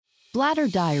Bladder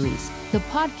Diaries, the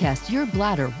podcast your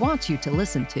bladder wants you to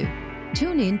listen to.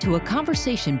 Tune in to a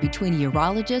conversation between a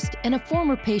urologist and a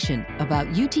former patient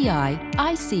about UTI,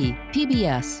 IC,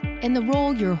 PBS, and the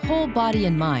role your whole body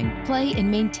and mind play in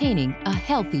maintaining a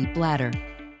healthy bladder.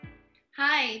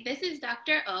 Hi, this is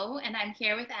Dr. O, and I'm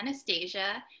here with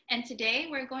Anastasia, and today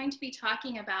we're going to be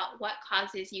talking about what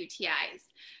causes UTIs.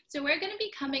 So we're going to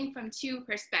be coming from two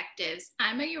perspectives.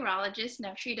 I'm a urologist and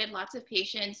I've treated lots of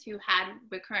patients who had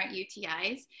recurrent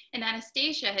UTIs, and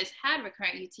Anastasia has had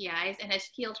recurrent UTIs and has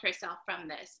healed herself from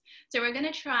this. So we're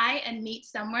going to try and meet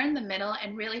somewhere in the middle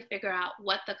and really figure out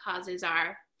what the causes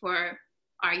are for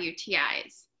our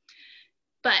UTIs.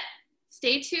 But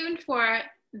stay tuned for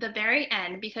the very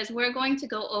end, because we're going to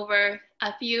go over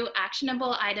a few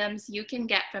actionable items you can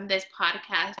get from this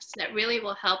podcast that really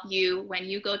will help you when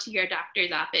you go to your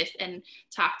doctor's office and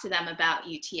talk to them about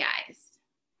UTIs.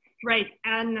 Right,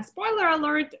 and a spoiler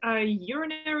alert,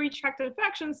 urinary tract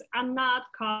infections are not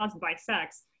caused by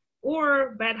sex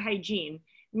or bad hygiene.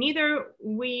 Neither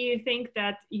we think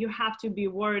that you have to be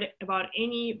worried about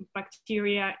any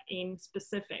bacteria in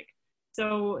specific.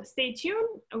 So stay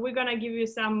tuned. We're going to give you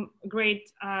some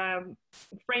great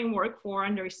framework for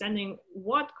understanding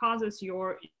what causes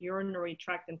your urinary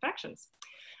tract infections.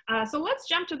 So let's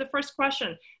jump to the first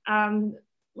question.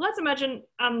 Let's imagine,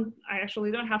 I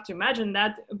actually don't have to imagine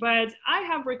that, but I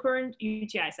have recurrent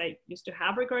UTIs. I used to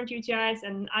have recurrent UTIs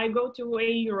and I go to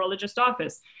a urologist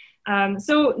office.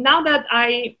 So now that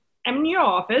I am in your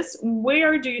office,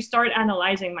 where do you start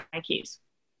analyzing my case?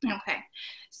 Okay.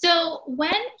 So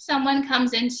when someone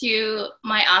comes into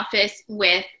my office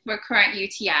with recurrent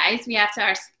UTIs, we have to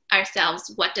ask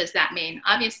ourselves, what does that mean?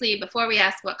 Obviously, before we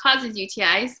ask what causes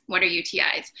UTIs, what are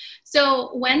UTIs?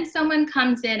 So when someone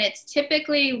comes in, it's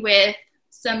typically with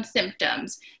some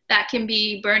symptoms that can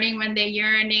be burning when they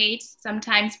urinate,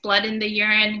 sometimes blood in the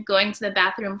urine, going to the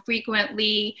bathroom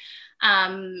frequently,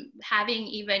 having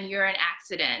even urine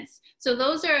accidents. So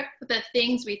those are the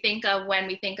things we think of when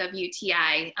we think of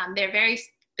UTI. They're very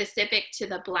specific to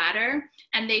the bladder,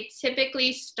 and they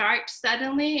typically start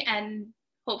suddenly and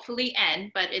hopefully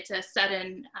end, but it's a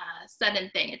sudden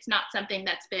thing. It's not something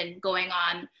that's been going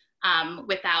on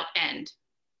without end.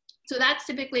 So that's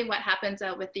typically what happens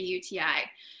with the UTI.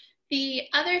 The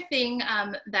other thing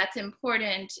that's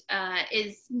important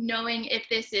is knowing if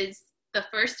this is the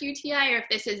first UTI or if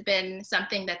this has been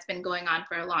something that's been going on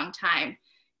for a long time.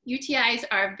 UTIs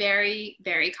are very,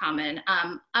 very common.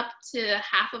 Up to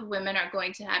half of women are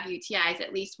going to have UTIs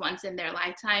at least once in their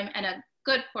lifetime, and a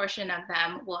good portion of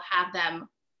them will have them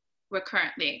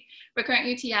recurrently. Recurrent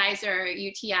UTIs are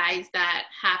UTIs that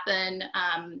happen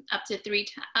up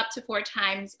to 4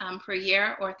 times per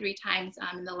year, or 3 times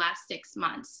in the last 6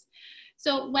 months.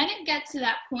 So when it gets to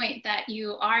that point that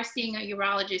you are seeing a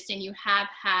urologist and you have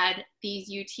had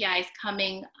these UTIs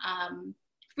coming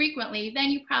frequently, then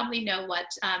you probably know what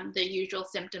the usual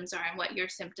symptoms are and what your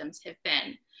symptoms have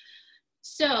been.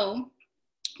 So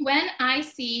when I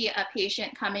see a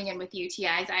patient coming in with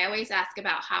UTIs, I always ask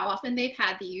about how often they've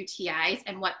had the UTIs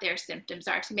and what their symptoms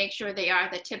are to make sure they are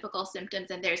the typical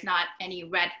symptoms and there's not any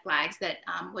red flags that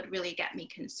would really get me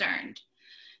concerned.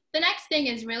 The next thing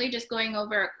is really just going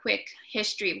over a quick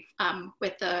history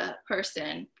with the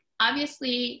person.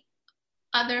 Obviously,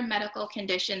 other medical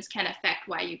conditions can affect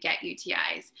why you get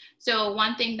UTIs. So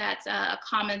one thing that's a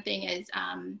common thing is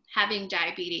having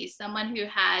diabetes. Someone who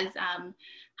has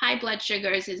high blood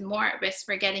sugars is more at risk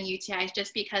for getting UTIs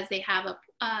just because they have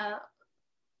a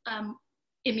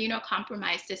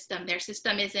immunocompromised system. Their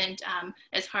system isn't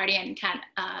as hardy and can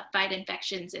fight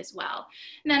infections as well.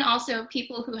 And then also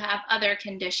people who have other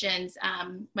conditions,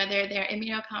 whether they're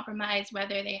immunocompromised,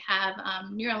 whether they have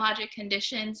neurologic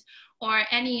conditions, or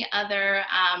any other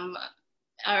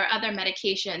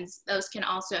medications, those can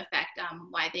also affect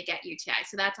why they get UTI.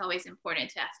 So that's always important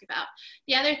to ask about.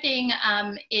 The other thing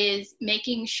is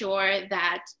making sure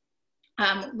that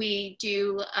we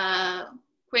do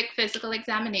quick physical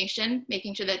examination,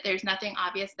 making sure that there's nothing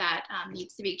obvious that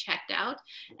needs to be checked out.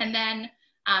 And then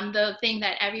the thing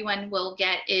that everyone will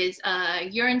get is a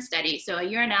urine study, so a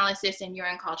urinalysis and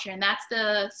urine culture. And that's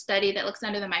the study that looks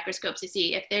under the microscope to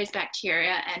see if there's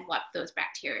bacteria and what those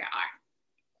bacteria are.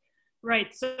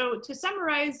 Right, so to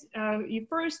summarize, you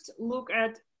first look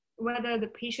at whether the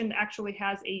patient actually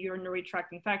has a urinary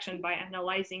tract infection by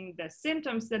analyzing the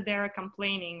symptoms that they're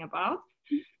complaining about.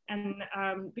 And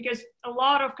because a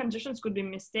lot of conditions could be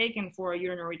mistaken for a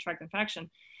urinary tract infection.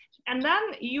 And then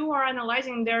you are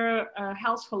analyzing their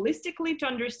health holistically to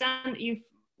understand if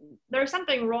there's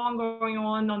something wrong going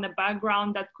on the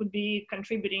background that could be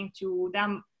contributing to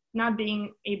them not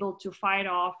being able to fight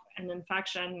off an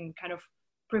infection, kind of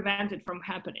prevent it from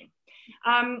happening.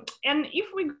 And if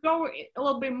we go a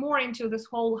little bit more into this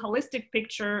whole holistic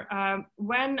picture,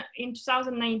 when in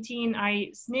 2019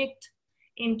 I sneaked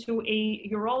into a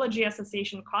urology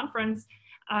association conference,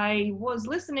 I was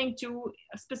listening to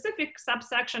a specific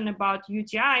subsection about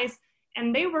UTIs,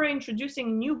 and they were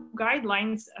introducing new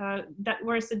guidelines that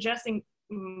were suggesting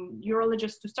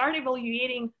urologists to start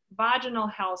evaluating vaginal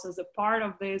health as a part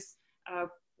of this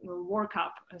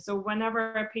workup. So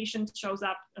whenever a patient shows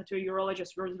up to a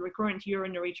urologist with recurrent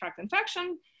urinary tract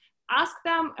infection, ask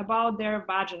them about their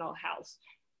vaginal health.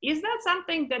 Is that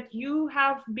something that you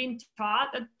have been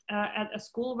taught at a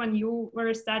school when you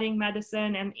were studying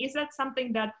medicine? And is that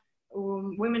something that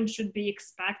women should be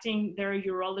expecting their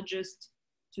urologist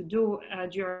to do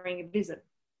during a visit?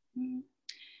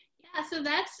 Yeah, so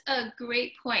that's a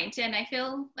great point. And I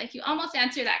feel like you almost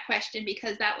answered that question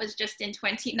because that was just in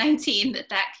 2019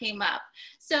 that came up.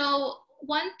 So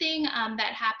one thing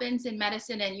that happens in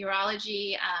medicine and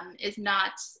urology is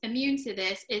not immune to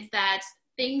this, is that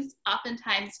things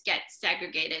oftentimes get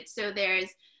segregated. So there's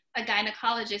a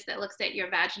gynecologist that looks at your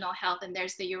vaginal health, and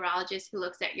there's the urologist who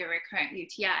looks at your recurrent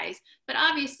UTIs. But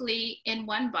obviously in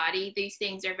one body, these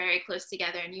things are very close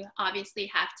together, and you obviously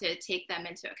have to take them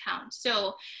into account.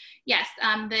 So yes,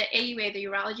 the AUA, the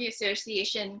Urology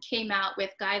Association, came out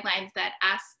with guidelines that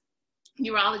ask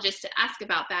urologists to ask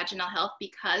about vaginal health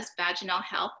because vaginal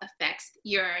health affects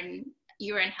urine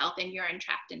health and urine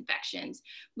tract infections.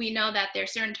 We know that there are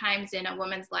certain times in a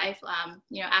woman's life,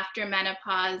 after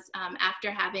menopause,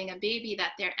 after having a baby,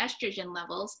 that their estrogen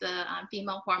levels, the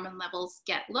female hormone levels,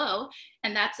 get low.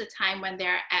 And that's a time when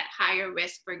they're at higher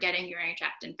risk for getting urinary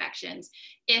tract infections.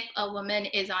 If a woman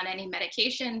is on any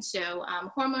medication, so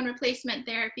hormone replacement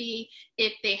therapy,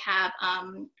 if they have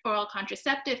oral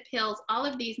contraceptive pills, all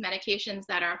of these medications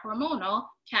that are hormonal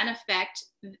can affect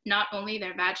not only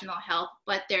their vaginal health,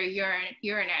 but their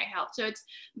urinary health. So it's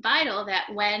vital that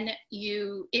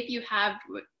if you have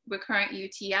recurrent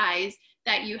UTIs,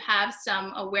 that you have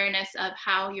some awareness of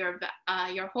how your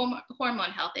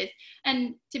hormone health is.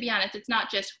 And to be honest, it's not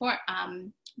just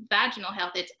vaginal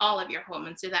health, it's all of your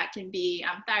hormones. So that can be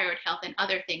thyroid health and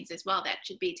other things as well that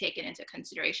should be taken into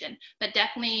consideration. But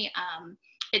definitely,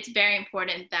 it's very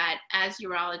important that as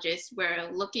urologists,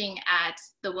 we're looking at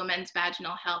the woman's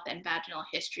vaginal health and vaginal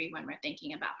history when we're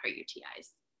thinking about her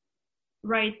UTIs.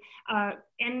 Right.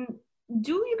 And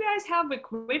do you guys have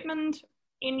equipment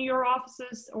in your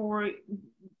offices or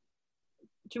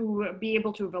to be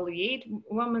able to evaluate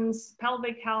women's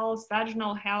pelvic health,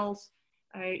 vaginal health?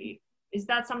 Is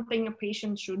that something a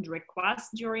patient should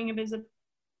request during a visit?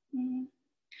 Mm-hmm.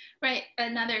 Right,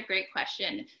 another great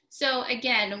question. So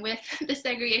again, with the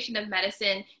segregation of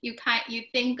medicine, you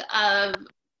think of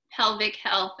pelvic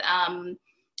health,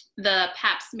 the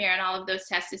pap smear and all of those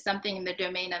tests is something in the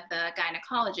domain of the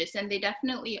gynecologist, and they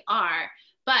definitely are.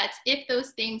 But if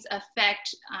those things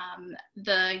affect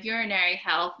the urinary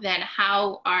health, then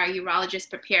how are urologists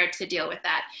prepared to deal with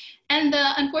that? And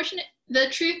the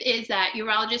truth is that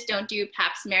urologists don't do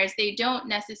pap smears. They don't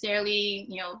necessarily,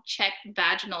 check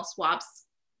vaginal swabs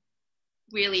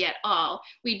really at all.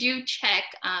 We do check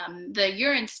the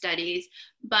urine studies,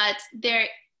 but there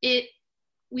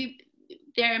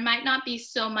might not be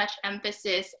so much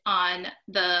emphasis on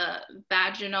the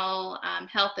vaginal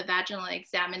health, the vaginal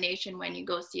examination when you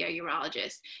go see a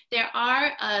urologist. There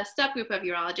are a subgroup of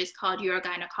urologists called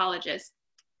urogynecologists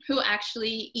who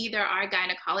actually either are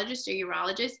gynecologists or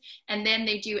urologists, and then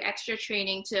they do extra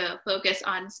training to focus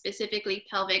on specifically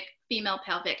female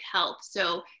pelvic health.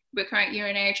 So recurrent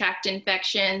urinary tract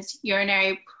infections,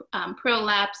 urinary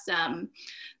prolapse,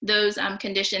 those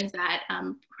conditions that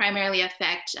primarily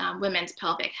affect women's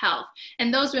pelvic health.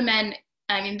 And those women,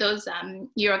 those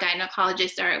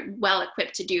urogynecologists are well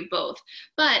equipped to do both.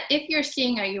 But if you're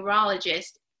seeing a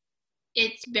urologist,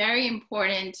 it's very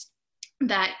important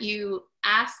that you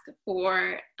ask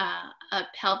for a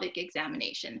pelvic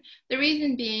examination. The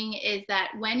reason being is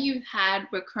that when you've had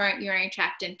recurrent urinary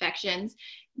tract infections,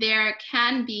 there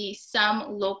can be some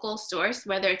local source,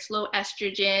 whether it's low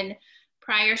estrogen,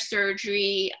 prior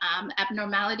surgery,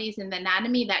 abnormalities in the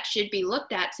anatomy that should be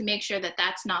looked at to make sure that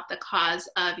that's not the cause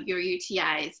of your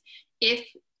UTIs. If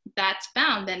that's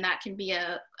found, then that can be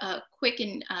a quick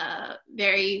and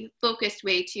very focused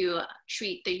way to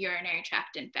treat the urinary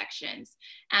tract infections.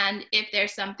 And if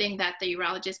there's something that the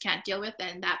urologist can't deal with,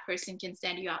 then that person can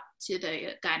send you out to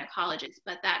the gynecologist.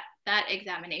 But that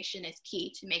examination is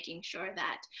key to making sure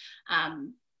that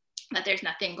that there's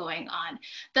nothing going on.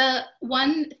 The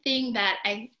one thing that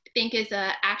I think is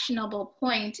an actionable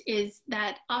point is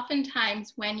that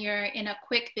oftentimes when you're in a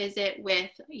quick visit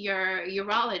with your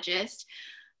urologist,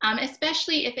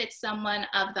 especially if it's someone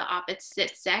of the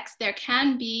opposite sex. There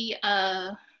can be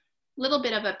a little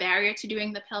bit of a barrier to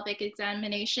doing the pelvic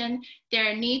examination.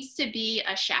 There needs to be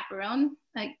a chaperone.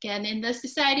 Again, in the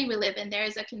society we live in, there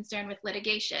is a concern with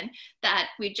litigation that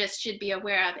we just should be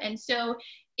aware of. And so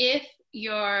if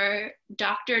your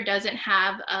doctor doesn't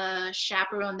have a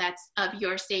chaperone that's of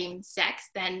your same sex,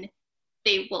 then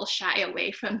they will shy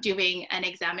away from doing an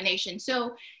examination.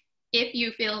 So if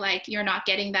you feel like you're not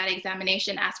getting that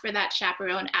examination, ask for that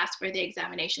chaperone, ask for the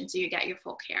examination so you get your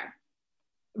full care.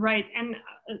 Right, and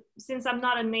since I'm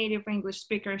not a native English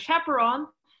speaker, chaperone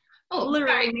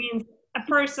literally means a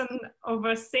person of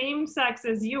the same sex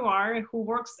as you are who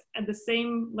works at the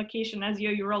same location as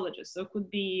your urologist. So it could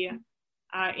be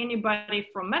anybody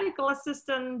from medical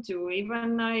assistant to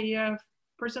even a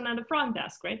person at the front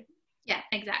desk, right? Yeah,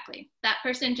 exactly. That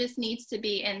person just needs to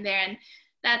be in there. And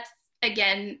that's,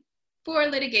 again, for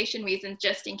litigation reasons,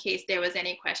 just in case there was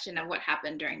any question of what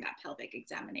happened during that pelvic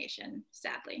examination,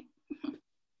 sadly.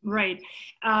 Right.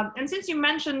 And since you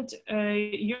mentioned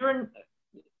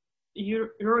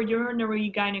urinary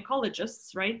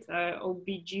gynecologists, right?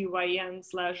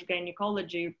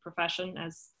 OBGYN/gynecology profession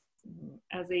as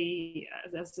a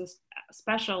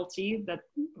specialty that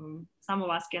some of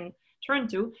us can turn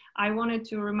to. I wanted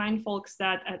to remind folks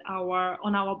that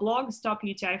on our blog,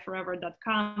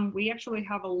 stoputiforever.com, we actually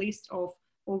have a list of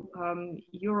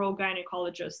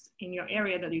urogynecologists in your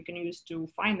area that you can use to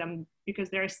find them, because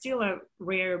they're still a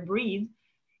rare breed,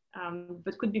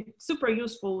 but could be super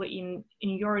useful in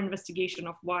your investigation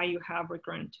of why you have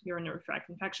recurrent urinary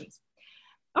tract infections.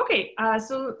 Okay,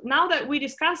 so now that we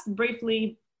discussed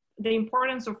briefly the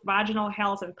importance of vaginal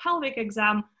health and pelvic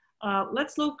exam,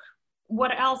 let's look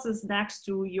what else is next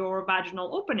to your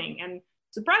vaginal opening. And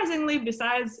surprisingly,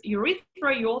 besides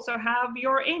urethra, you also have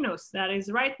your anus that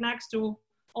is right next to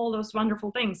all those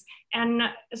wonderful things. And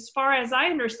as far as I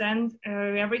understand,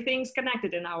 everything's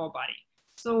connected in our body.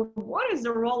 So what is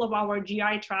the role of our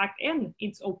GI tract and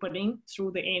its opening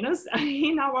through the anus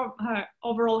in our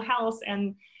overall health,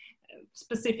 and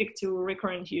specific to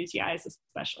recurrent UTIs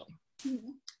especially?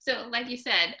 So like you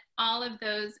said, all of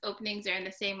those openings are in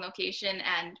the same location,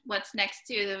 and what's next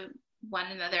to one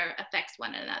another affects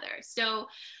one another. So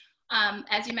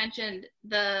as you mentioned,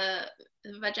 the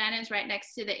vagina is right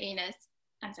next to the anus.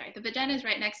 I'm sorry, the vagina is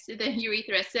right next to the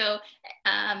urethra. So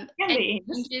any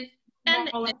changes, and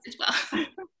the anus as well.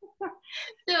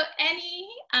 So any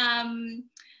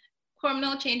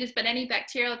hormonal changes, but any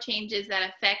bacterial changes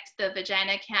that affect the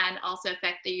vagina can also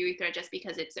affect the urethra just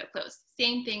because it's so close.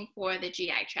 Same thing for the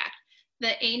GI tract.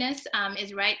 The anus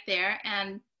is right there,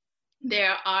 and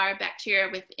there are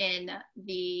bacteria within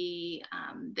the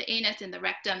anus and the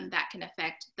rectum that can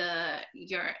affect the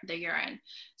urine.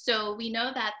 So we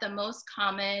know that the most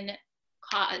common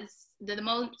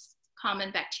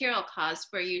bacterial cause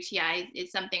for UTIs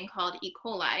is something called E.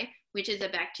 coli, which is a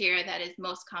bacteria that is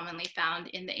most commonly found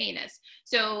in the anus.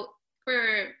 So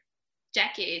for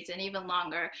decades and even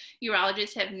longer,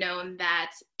 urologists have known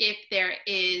that if there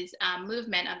is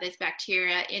movement of this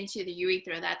bacteria into the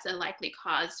urethra, that's a likely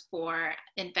cause for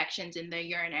infections in the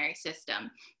urinary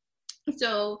system.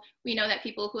 So we know that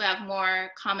people who have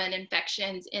more common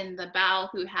infections in the bowel,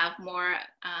 who have more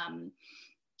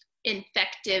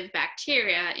infective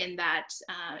bacteria in their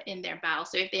bowel.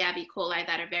 So if they have E. coli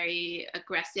that are very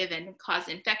aggressive and cause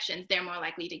infections, they're more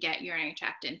likely to get urinary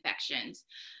tract infections.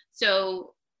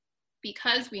 So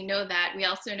because we know that, we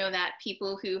also know that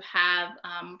people who have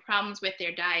problems with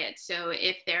their diet, so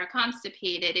if they're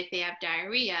constipated, if they have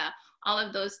diarrhea, all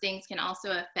of those things can also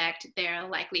affect their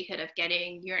likelihood of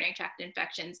getting urinary tract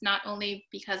infections, not only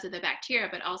because of the bacteria,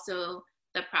 but also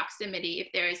the proximity.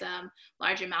 If there's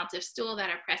large amounts of stool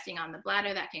that are pressing on the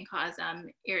bladder, that can cause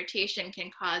irritation, can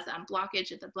cause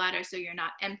blockage of the bladder, so you're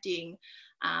not emptying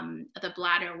the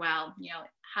bladder well. You know,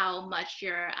 how much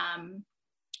you're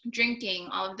drinking,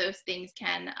 all of those things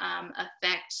can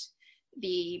affect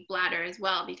the bladder as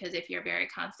well, because if you're very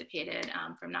constipated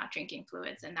from not drinking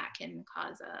fluids, then that can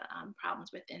cause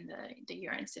problems within the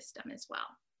urine system as well.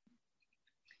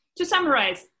 To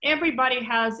summarize, everybody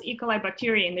has E. coli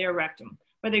bacteria in their rectum.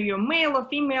 Whether you're male or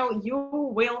female,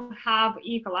 you will have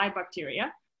E. coli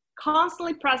bacteria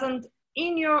constantly present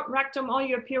in your rectum or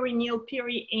your perineal,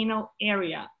 perianal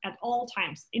area at all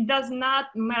times. It does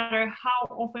not matter how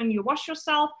often you wash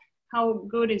yourself, how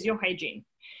good is your hygiene.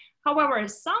 However,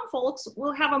 some folks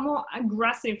will have a more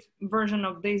aggressive version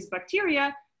of these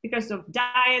bacteria because of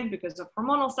diet, because of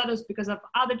hormonal status, because of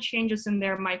other changes in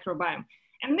their microbiome.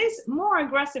 And this more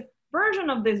aggressive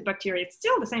version of this bacteria, it's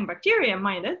still the same bacteria,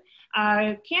 mind it,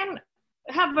 can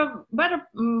have a better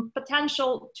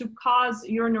potential to cause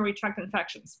urinary tract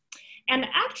infections. And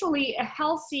actually, a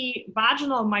healthy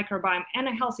vaginal microbiome and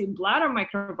a healthy bladder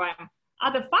microbiome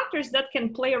are the factors that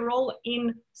can play a role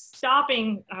in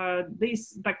stopping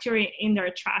these bacteria in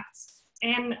their tracts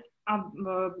and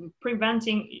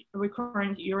preventing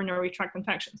recurrent urinary tract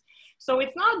infections. So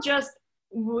it's not just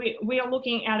we are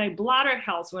looking at a bladder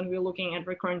health when we're looking at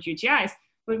recurrent UTIs,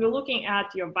 but we're looking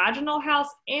at your vaginal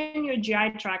health and your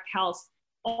GI tract health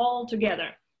all together.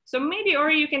 So maybe,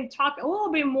 Ori, you can talk a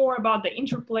little bit more about the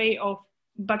interplay of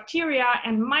bacteria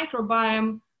and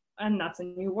microbiome, and that's a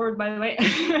new word, by the way,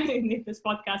 in this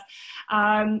podcast,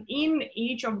 in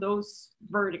each of those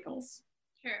verticals.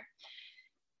 Sure.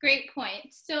 Great point.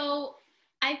 So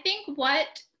I think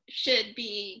what should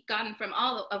be gotten from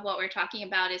all of what we're talking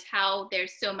about is how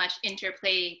there's so much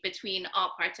interplay between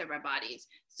all parts of our bodies.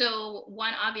 So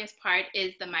one obvious part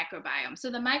is the microbiome.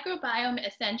 So the microbiome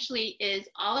essentially is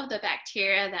all of the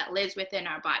bacteria that lives within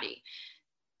our body.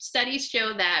 Studies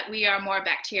show that we are more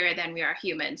bacteria than we are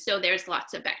humans. So there's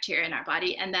lots of bacteria in our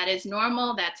body, and that is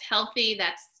normal, that's healthy,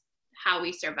 that's how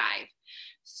we survive.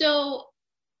 So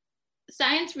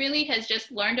science really has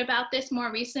just learned about this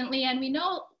more recently, and we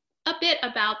know a bit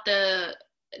about the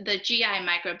GI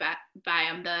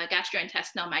microbiome, the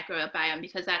gastrointestinal microbiome,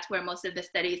 because that's where most of the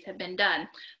studies have been done.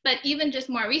 But even just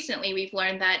more recently, we've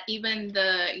learned that even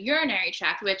the urinary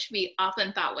tract, which we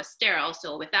often thought was sterile,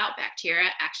 so without bacteria,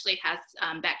 actually has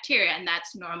bacteria, and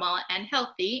that's normal and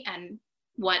healthy, and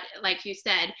what, like you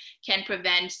said, can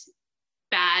prevent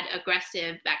bad,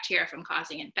 aggressive bacteria from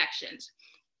causing infections.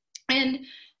 And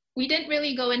we didn't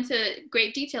really go into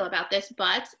great detail about this,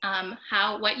 but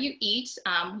what you eat,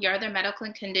 your other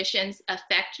medical conditions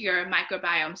affect your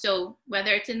microbiome. So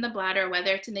whether it's in the bladder,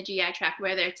 whether it's in the GI tract,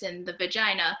 whether it's in the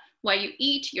vagina, what you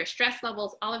eat, your stress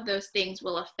levels, all of those things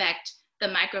will affect the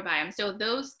microbiome. So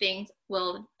those things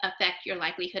will affect your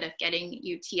likelihood of getting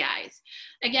UTIs.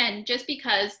 Again, just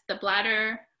because the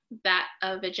bladder,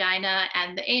 vagina,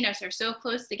 and the anus are so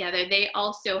close together, they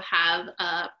also have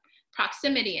a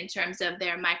proximity in terms of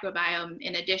their microbiome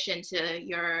in addition to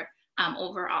your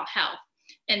overall health.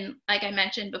 And like I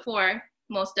mentioned before,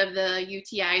 most of the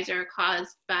UTIs are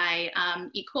caused by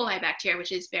E. coli bacteria,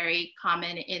 which is very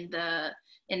common in the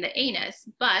anus.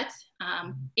 But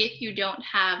if you don't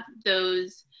have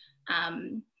those,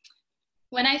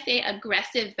 when I say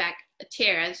aggressive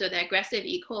bacteria, so the aggressive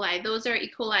E. coli, those are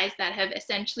E. coli's that have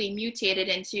essentially mutated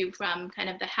into from kind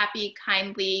of the happy,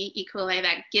 kindly E. coli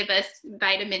that give us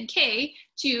vitamin K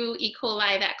to E.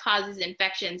 coli that causes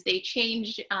infections. They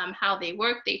change how they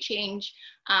work, they change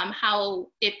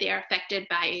if they are affected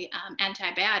by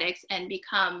antibiotics and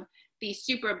become these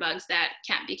superbugs that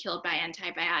can't be killed by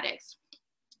antibiotics.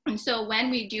 And so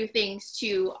when we do things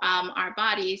to our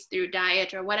bodies through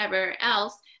diet or whatever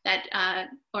else that,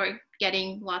 or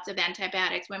getting lots of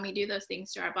antibiotics, when we do those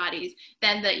things to our bodies,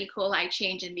 then the E. coli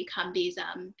change and become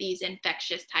these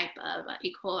infectious type of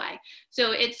E. coli.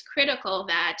 So it's critical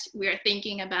that we're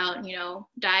thinking about,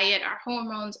 diet, our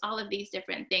hormones, all of these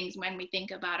different things when we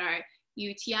think about our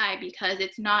UTI, because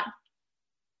it's not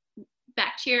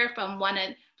bacteria from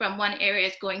one area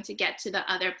is going to get to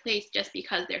the other place just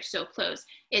because they're so close.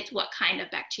 It's what kind of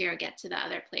bacteria get to the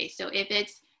other place. So if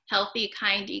it's healthy,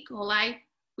 kind E. coli,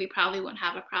 we probably won't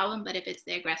have a problem. But if it's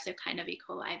the aggressive kind of E.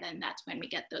 coli, then that's when we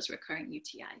get those recurrent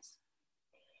UTIs.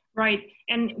 Right.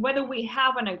 And whether we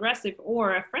have an aggressive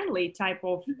or a friendly type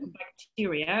of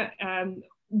bacteria,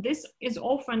 this is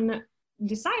often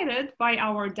decided by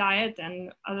our diet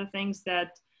and other things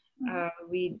that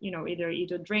we either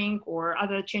eat or drink or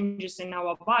other changes in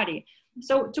our body.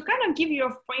 So to kind of give you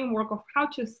a framework of how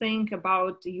to think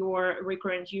about your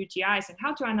recurrent UTIs and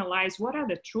how to analyze what are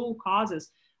the true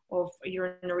causes of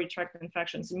urinary tract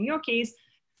infections. In your case,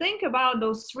 think about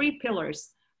those three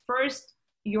pillars. First,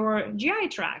 your GI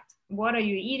tract. What are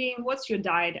you eating? What's your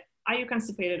diet? Are you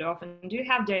constipated often? Do you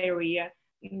have diarrhea?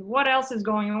 What else is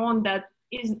going on that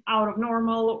is out of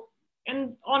normal?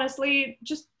 And honestly,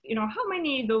 just how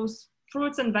many of those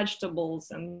fruits and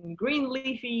vegetables and green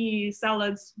leafy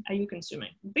salads are you consuming?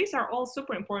 These are all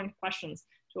super important questions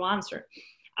to answer.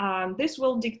 This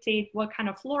will dictate what kind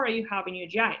of flora you have in your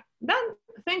GI. Then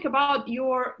think about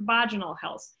your vaginal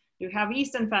health. Do you have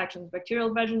yeast infections,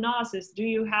 bacterial vaginosis? Do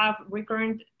you have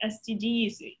recurrent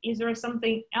STDs? Is there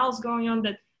something else going on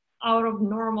that out of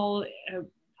normal?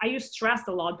 Are you stressed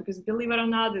a lot? Because believe it or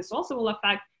not, this also will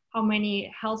affect how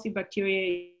many healthy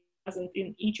bacteria present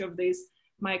in each of these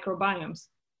microbiomes.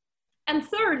 And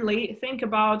thirdly, think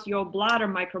about your bladder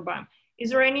microbiome. Is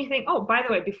there anything, oh, by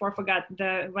the way, before I forgot,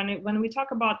 when we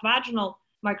talk about vaginal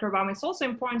microbiome, it's also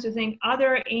important to think, are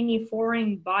there any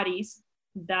foreign bodies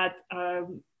that are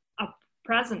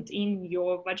present in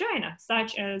your vagina,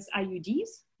 such as IUDs,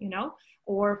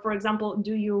 or for example,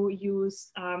 do you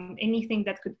use anything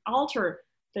that could alter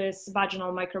this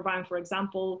vaginal microbiome? For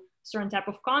example, certain type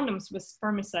of condoms with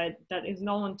spermicide that is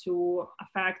known to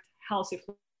affect healthy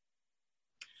fluid.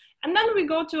 And then we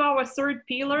go to our third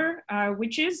pillar,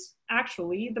 which is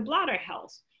actually the bladder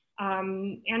health.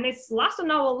 And it's last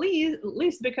on our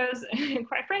list because,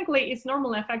 quite frankly, it's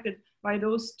normally affected by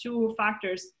those two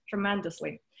factors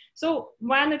tremendously. So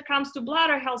when it comes to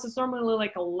bladder health, it's normally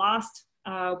like a last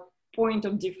point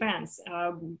of defense.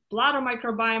 Bladder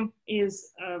microbiome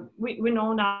is, we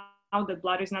know now that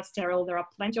bladder is not sterile. There are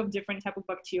plenty of different type of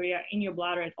bacteria in your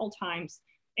bladder at all times.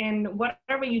 And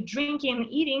whatever you drinking and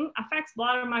eating affects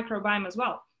bladder microbiome as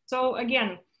well. So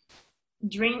again,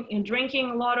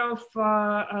 drinking a lot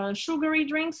of sugary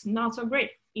drinks, not so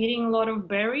great. Eating a lot of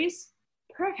berries,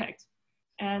 perfect.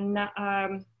 And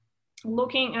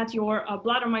looking at your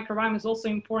bladder microbiome is also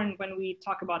important when we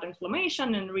talk about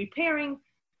inflammation and repairing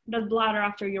that bladder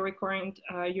after your recurrent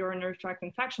urinary tract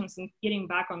infections and getting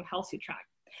back on healthy track.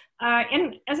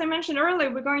 And as I mentioned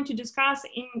earlier, we're going to discuss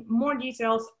in more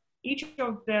details each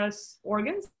of these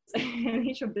organs and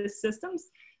each of these systems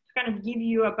to kind of give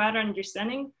you a better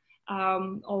understanding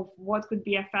of what could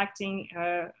be affecting,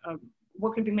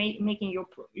 what could be making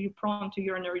you prone to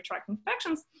urinary tract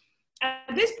infections.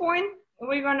 At this point,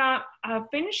 we're gonna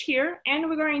finish here, and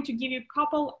we're going to give you a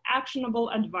couple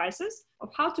actionable advices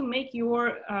of how to make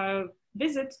your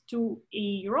visit to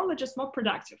a urologist more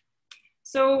productive.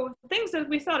 So things that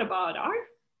we thought about are?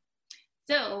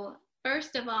 So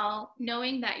first of all,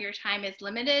 knowing that your time is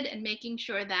limited and making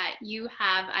sure that you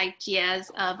have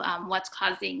ideas of what's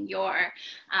causing your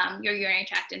urinary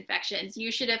tract infections.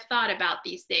 You should have thought about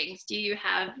these things. Do you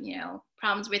have,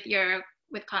 problems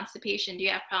with constipation? Do you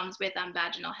have problems with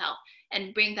vaginal health?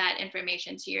 And bring that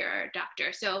information to your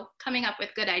doctor. So coming up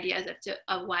with good ideas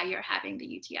of why you're having the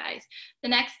UTIs. The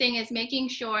next thing is making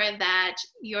sure that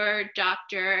your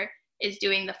doctor is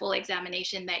doing the full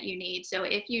examination that you need. So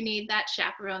if you need that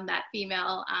chaperone, that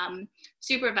female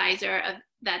supervisor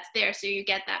that's there, so you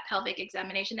get that pelvic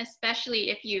examination, especially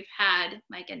if you've had,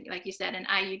 like you said, an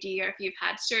IUD, or if you've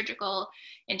had surgical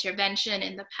intervention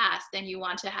in the past, then you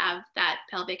want to have that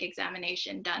pelvic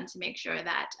examination done to make sure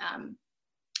that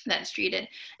that's treated.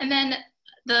 And then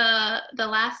the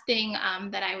last thing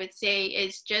that I would say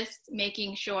is just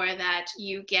making sure that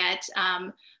you get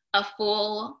a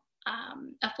full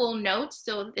note.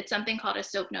 So it's something called a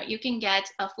SOAP note. You can get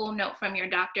a full note from your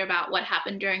doctor about what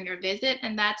happened during your visit,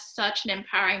 and that's such an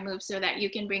empowering move so that you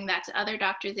can bring that to other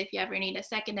doctors if you ever need a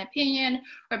second opinion,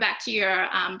 or back to your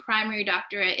primary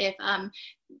doctor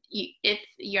if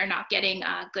you're not getting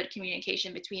good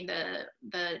communication between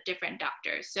the different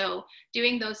doctors. So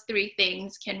doing those three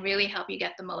things can really help you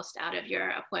get the most out of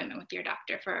your appointment with your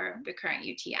doctor for recurrent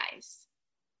UTIs.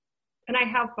 And I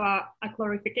have a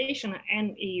clarification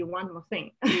and one more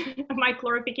thing. My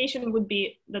clarification would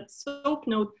be that SOAP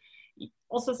note,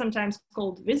 also sometimes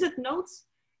called visit notes,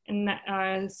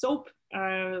 and SOAP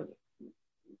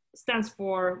stands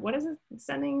for, what is it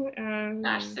standing?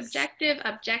 Subjective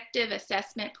Objective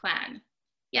Assessment Plan.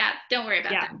 Yeah, don't worry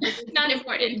about that. It's not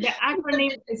important. The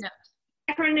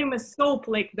acronym is SOAP,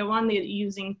 like the one that you're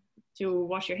using to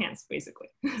wash your hands, basically.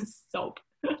 SOAP.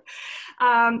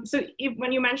 So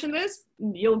when you mention this,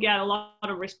 you'll get a lot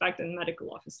of respect in the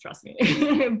medical office, trust me.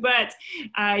 But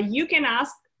you can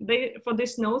ask for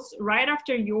these notes right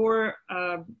after your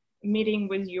meeting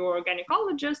with your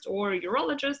gynecologist or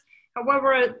urologist.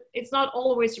 However, it's not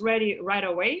always ready right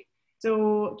away.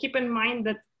 So keep in mind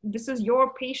that this is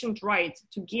your patient right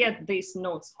to get these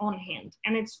notes on hand.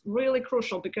 And it's really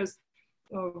crucial because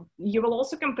you will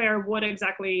also compare what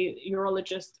exactly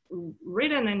urologist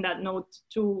written in that note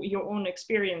to your own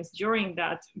experience during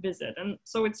that visit. And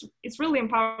so it's really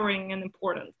empowering and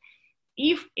important.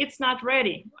 If it's not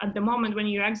ready at the moment when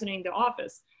you're exiting the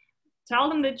office, tell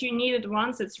them that you need it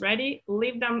once it's ready.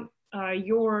 Leave them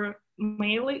your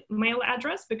mail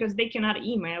address, because they cannot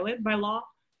email it by law.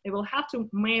 They will have to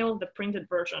mail the printed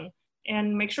version,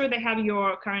 and make sure they have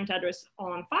your current address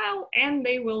on file, and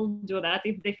they will do that.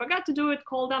 If they forgot to do it,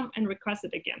 call them and request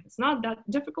it again. It's not that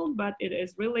difficult, but it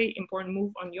is really important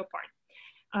move on your part.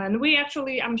 And we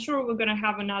actually, I'm sure we're gonna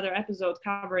have another episode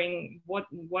covering what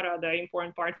are the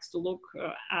important parts to look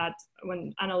at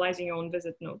when analyzing your own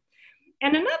visit note.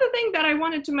 And another thing that I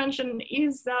wanted to mention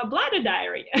is the bladder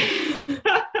diary.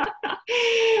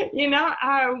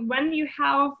 When you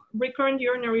have recurrent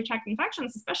urinary tract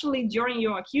infections, especially during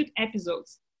your acute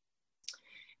episodes,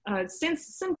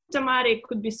 since symptomatic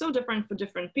could be so different for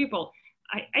different people,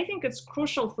 I think it's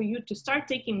crucial for you to start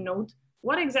taking note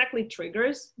what exactly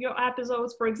triggers your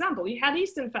episodes. For example, you had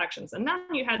yeast infections and then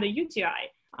you had a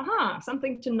UTI.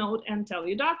 Something to note and tell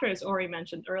your doctor, as Ori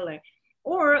mentioned earlier.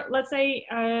 Or let's say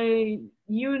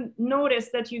you notice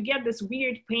that you get this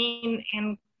weird pain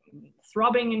and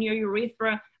throbbing in your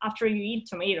urethra after you eat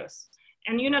tomatoes.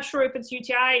 And you're not sure if it's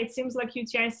UTI. It seems like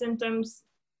UTI symptoms.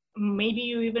 Maybe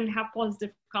you even have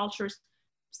positive cultures.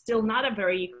 Still not a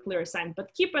very clear sign,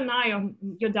 but keep an eye on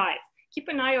your diet. Keep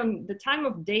an eye on the time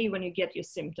of day when you get your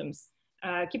symptoms.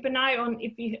 Keep an eye on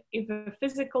if a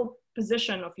physical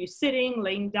position of you sitting,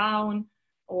 laying down,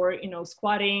 or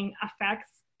squatting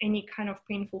affects any kind of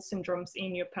painful syndromes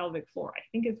in your pelvic floor. I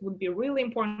think it would be really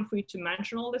important for you to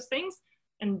mention all these things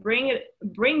and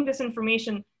bring this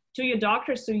information to your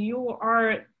doctor, so you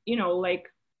are, like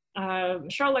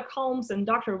Sherlock Holmes and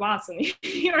Dr. Watson,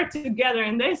 you're together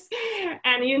in this,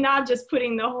 and you're not just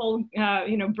putting the whole,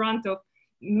 brunt of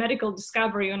medical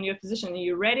discovery on your physician.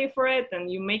 You're ready for it,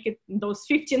 and you make it those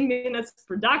 15 minutes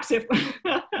productive.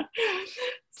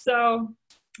 So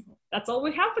that's all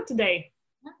we have for today.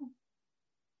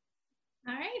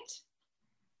 All right.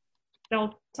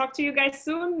 I'll talk to you guys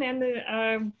soon,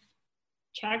 and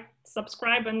check,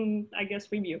 subscribe, and I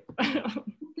guess review.